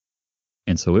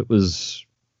 And so it was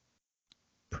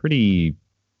probably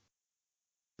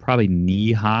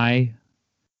knee high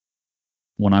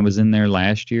when I was in there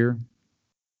last year.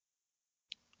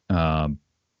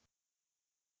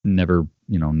 Never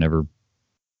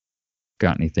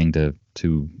got anything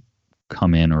to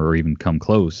come in or even come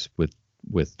close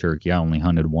with turkey. I only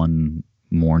hunted one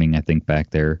morning, I think,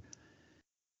 back there.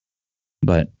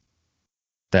 But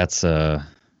that's I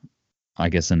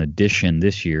guess an addition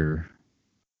this year,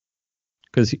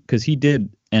 because he did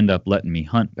end up letting me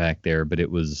hunt back there, but it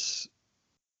was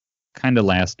kind of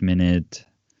last minute.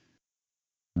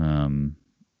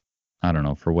 I don't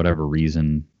know, for whatever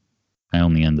reason, I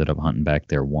only ended up hunting back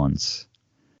there once.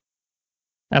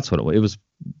 That's what it was.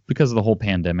 because of the whole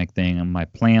pandemic thing, and my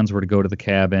plans were to go to the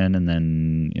cabin, and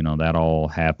then, that all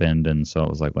happened. And so I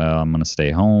was like, well, I'm going to stay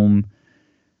home.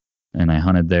 And I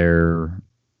hunted there,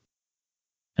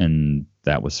 and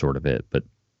that was sort of it. But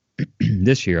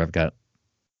this year I've got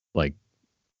like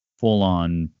full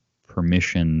on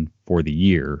permission for the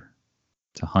year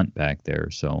to hunt back there.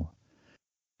 So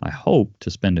I hope to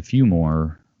spend a few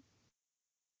more,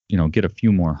 get a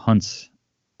few more hunts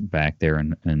back there.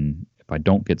 And if I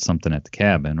don't get something at the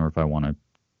cabin, or if I want to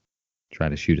try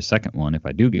to shoot a second one, if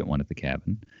I do get one at the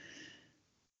cabin,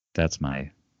 that's my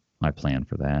plan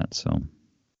for that. So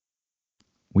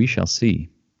we shall see.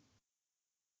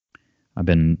 I've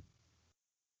been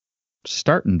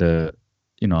starting to,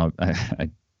 I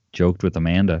joked with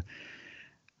Amanda,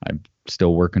 I'm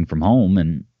still working from home,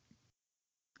 and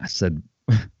I said,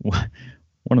 one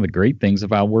of the great things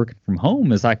about working from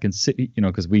home is I can sit,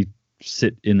 because we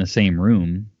sit in the same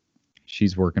room.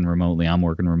 She's working remotely, I'm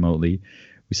working remotely.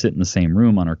 We sit in the same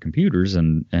room on our computers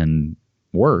and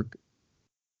work.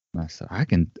 And I said, I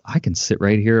can sit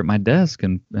right here at my desk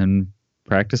and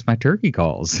practice my turkey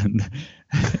calls. And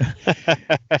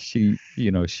she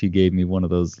gave me one of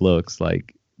those looks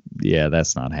like, yeah,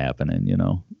 that's not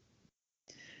happening,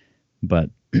 But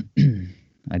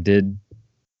I did.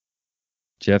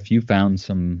 Jeff, you found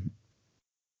some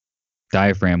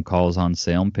diaphragm calls on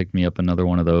sale and picked me up another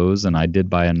one of those, and I did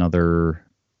buy another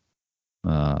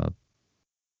pot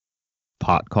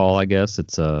call, I guess.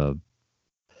 So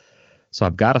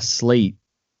I've got a slate.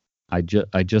 I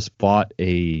just bought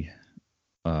a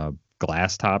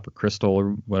glass top or crystal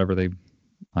or whatever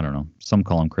I don't know. Some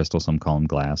call them crystal, some call them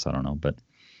glass. I don't know, but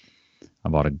I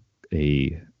bought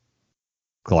a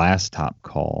glass top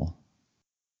call.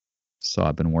 So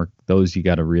I've been those you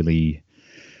got to really,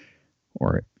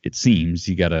 or it seems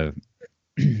you got to,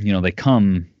 they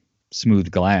come smooth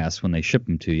glass when they ship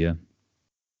them to you.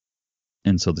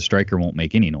 And so the striker won't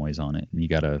make any noise on it. And you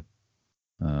got to,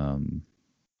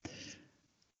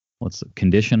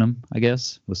 condition them, I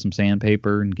guess, with some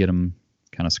sandpaper and get them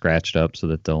kind of scratched up so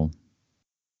that they'll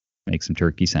make some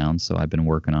turkey sounds. So I've been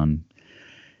working on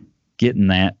getting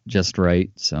that just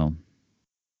right. So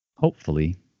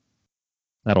hopefully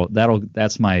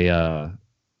that's my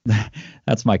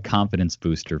that's my confidence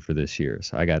booster for this year.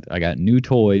 So I got new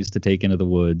toys to take into the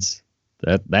woods.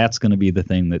 That's going to be the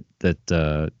thing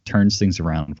that turns things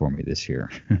around for me this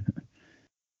year.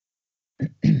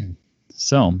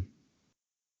 So,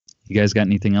 you guys got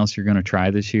anything else you're going to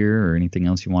try this year, or anything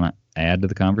else you want to add to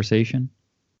the conversation?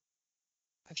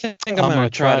 I think I'm going to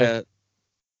try to.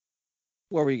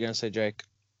 What were you going to say, Jake?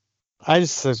 I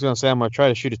was going to say I'm going to try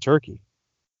to shoot a turkey.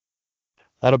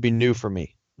 That'll be new for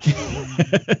me.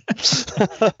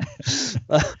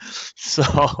 So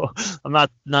I'm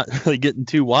not really getting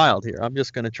too wild here. I'm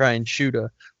just going to try and shoot a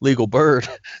legal bird.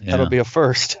 Yeah. That'll be a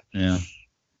first. Yeah.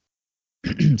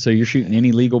 So you're shooting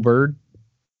any legal bird?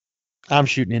 I'm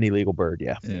shooting any legal bird.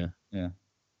 Yeah. Yeah. Yeah.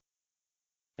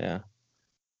 Yeah.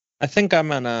 I think I'm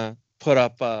going to put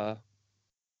up a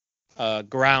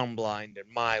ground blind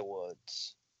in my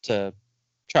woods to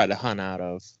try to hunt out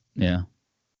of. Yeah.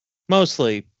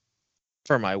 Mostly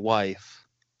for my wife,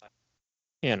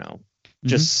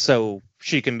 just so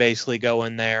she can basically go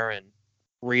in there and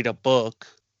read a book,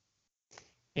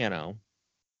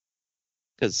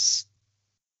 because,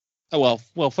 well,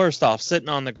 first off, sitting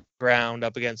on the ground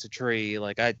up against a tree,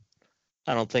 like I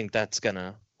don't think that's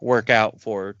gonna work out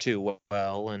for her too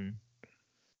well. And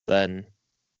then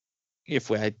if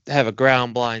we have a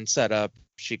ground blind set up,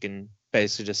 she can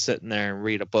basically just sit in there and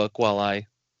read a book while I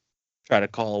try to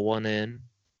call one in.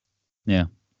 Yeah.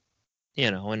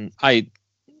 And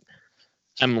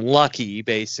I'm lucky,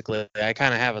 basically. I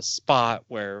kind of have a spot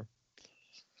where,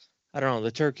 I don't know,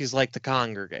 the turkeys like to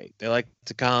congregate. They like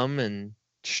to come and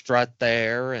strut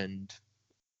there, and,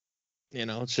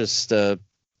 it's just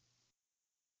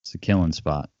it's a killing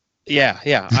spot. Yeah.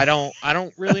 I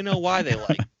don't really know why they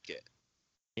like it.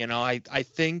 I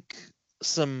think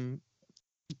some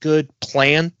good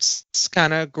plants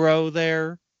kind of grow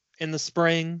there in the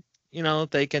spring.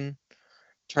 They can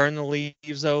turn the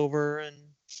leaves over and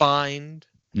find.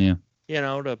 Yeah. I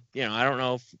don't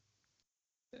know if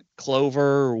clover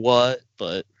or what,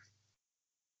 but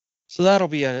so that'll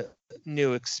be a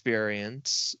new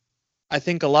experience. I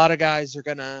think a lot of guys are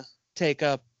gonna take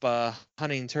up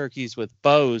hunting turkeys with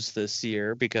bows this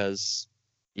year because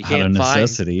you can't out of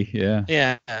necessity.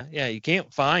 Yeah, you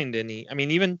can't find any. I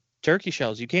mean, even turkey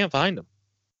shells, you can't find them.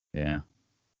 Yeah.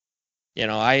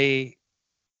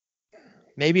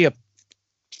 Maybe a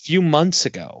few months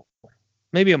ago,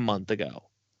 maybe a month ago,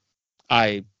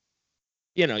 I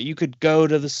you could go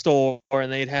to the store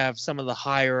and they'd have some of the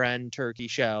higher end turkey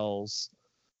shells,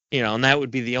 and that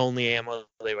would be the only ammo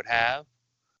they would have.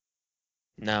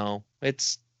 No,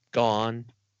 it's gone.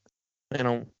 They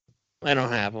don't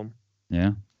have them.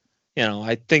 Yeah.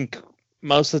 I think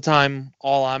most of the time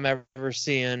all I'm ever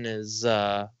seeing is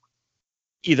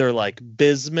either like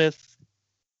bismuth,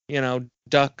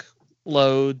 duck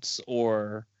loads,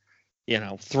 or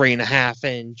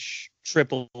 3.5-inch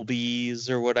triple Bs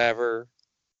or whatever.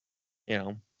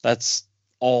 That's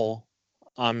all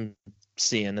I'm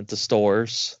seeing at the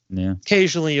stores. Yeah.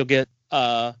 Occasionally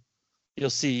you'll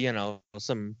see,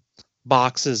 some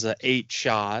boxes of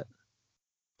 8-shot,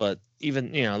 but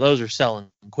even, those are selling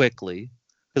quickly.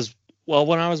 Because, well,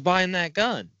 when I was buying that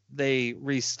gun, they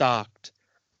restocked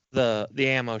the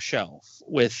ammo shelf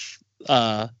with,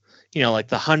 like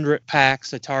the 100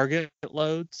 packs of target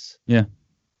loads. Yeah.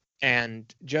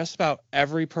 And just about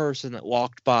every person that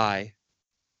walked by,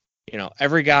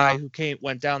 every guy who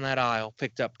went down that aisle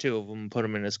picked up 2 of them and put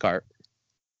them in his cart.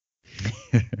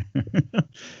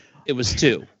 It was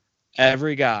 2.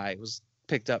 Every guy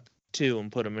picked up 2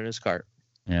 and put them in his cart.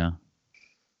 Yeah.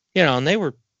 And they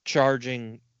were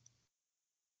charging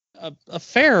a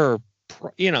fair,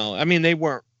 I mean, they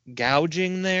weren't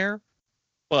gouging there,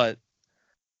 but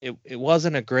it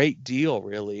wasn't a great deal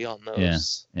really on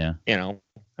those. Yeah.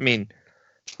 I mean,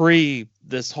 pre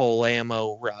this whole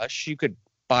ammo rush, you could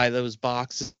buy those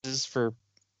boxes for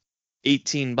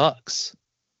 $18.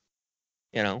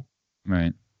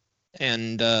 Right.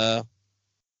 And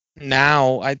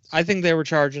now I think they were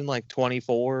charging like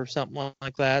 24 or something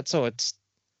like that. So it's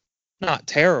not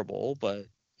terrible, but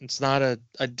it's not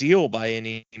a deal by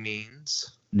any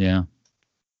means. Yeah.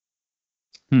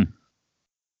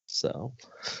 So,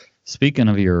 speaking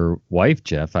of your wife,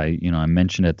 Jeff, I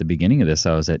mentioned at the beginning of this,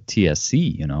 I was at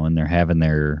TSC, and they're having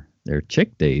their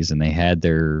chick days, and they had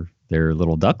their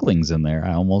little ducklings in there.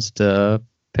 I almost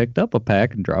picked up a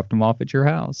pack and dropped them off at your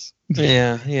house.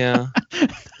 Yeah.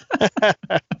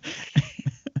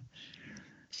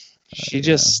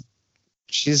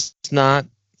 She's not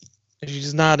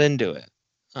into it.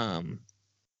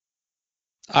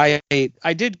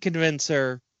 I did convince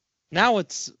her. Now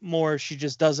it's more she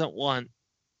just doesn't want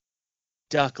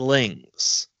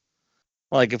ducklings.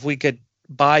 Like if we could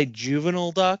buy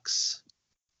juvenile ducks,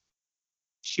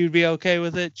 she would be okay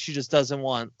with it. She just doesn't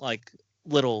want like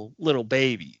little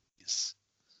babies.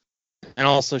 And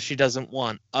also she doesn't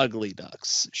want ugly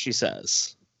ducks, she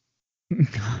says.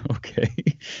 Okay.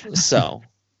 So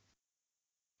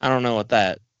I don't know what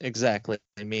that exactly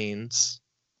means.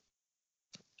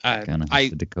 Kind of have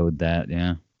to decode that,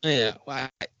 yeah. Yeah,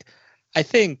 I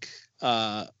think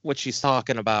what she's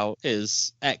talking about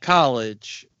is at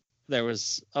college there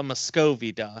was a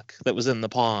Muscovy duck that was in the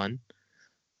pond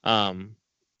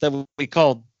that we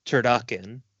called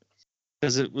turducken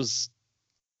because it was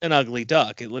an ugly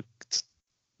duck. It looked,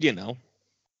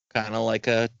 kind of like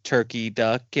a turkey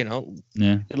duck,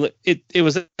 Yeah. It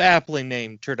was aptly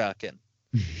named turducken.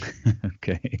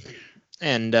 Okay.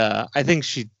 And I think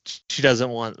she doesn't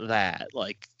want that.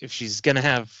 Like if she's gonna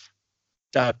have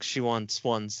ducks, she wants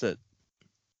ones that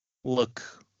look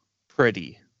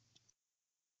pretty.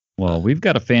 Well, we've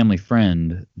got a family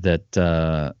friend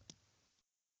that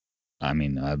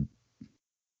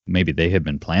maybe they had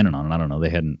been planning on it. I don't know. They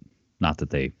hadn't, not that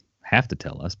they have to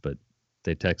tell us, but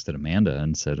they texted Amanda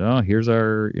and said, "Oh, here's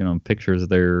our, pictures of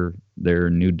their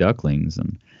new ducklings."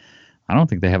 And I don't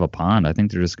think they have a pond. I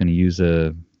think they're just going to use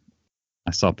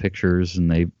I saw pictures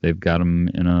and they've got them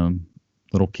in a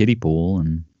little kiddie pool,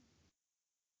 and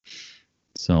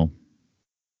so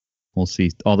we'll see.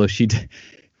 Although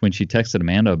when she texted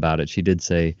Amanda about it, she did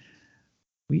say,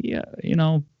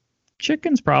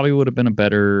 chickens probably would have been a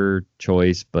better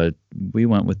choice, but we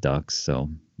went with ducks, so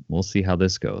we'll see how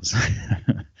this goes.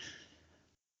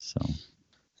 So,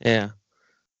 yeah.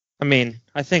 I mean,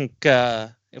 I think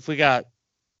if we got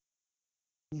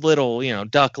little,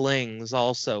 ducklings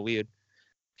also, we would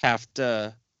have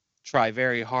to try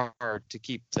very hard to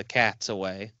keep the cats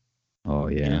away. Oh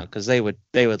yeah. Because they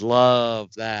would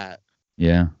love that.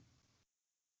 Yeah.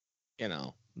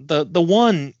 The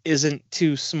one isn't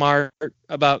too smart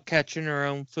about catching her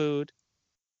own food.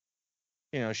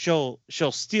 She'll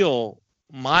steal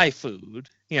my food.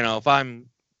 If I'm,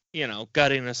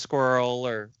 gutting a squirrel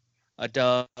or a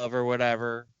dove or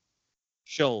whatever,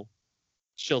 she'll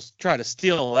try to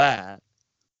steal that.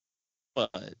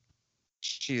 But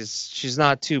she's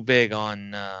not too big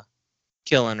on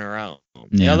killing her own.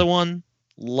 The other one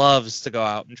loves to go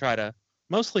out and try to,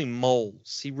 mostly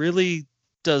moles. He really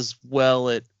does well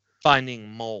at finding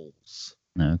moles.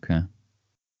 Okay.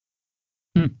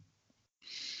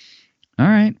 All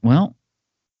right. Well,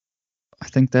 I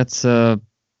think that's, I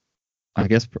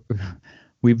guess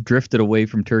we've drifted away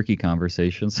from turkey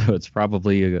conversation, so it's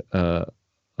probably a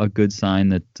good sign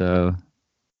that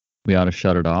we ought to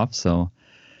shut it off. So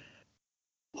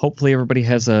hopefully everybody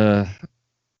hopefully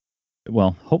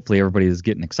is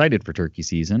getting excited for turkey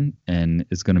season and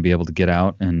is going to be able to get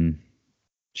out and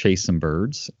chase some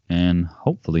birds. And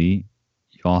hopefully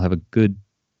you all have a good,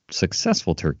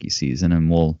 successful turkey season.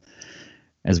 And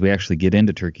as we actually get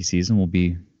into turkey season, we'll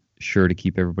be sure to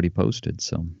keep everybody posted.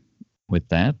 So with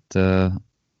that, we'll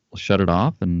shut it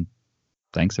off, and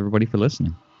thanks everybody for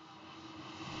listening.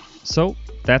 So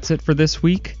that's it for this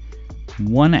week.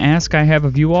 One ask I have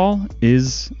of you all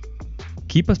is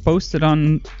keep us posted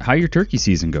on how your turkey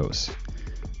season goes.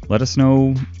 Let us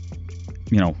know,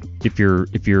 if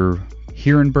you're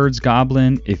hearing birds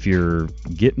gobbling, if you're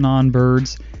getting on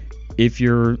birds, if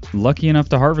you're lucky enough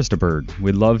to harvest a bird.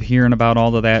 We love hearing about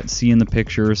all of that, seeing the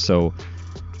pictures. So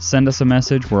send us a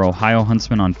message. We're Ohio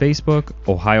Huntsman on Facebook,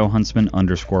 Ohio Huntsman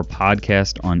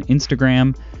 _podcast on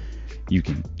Instagram. You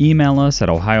can email us at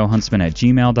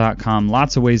ohiohuntsman@gmail.com.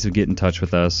 Lots of ways to get in touch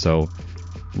with us. So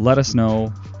let us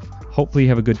know. Hopefully you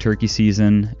have a good turkey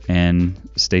season and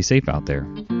stay safe out there.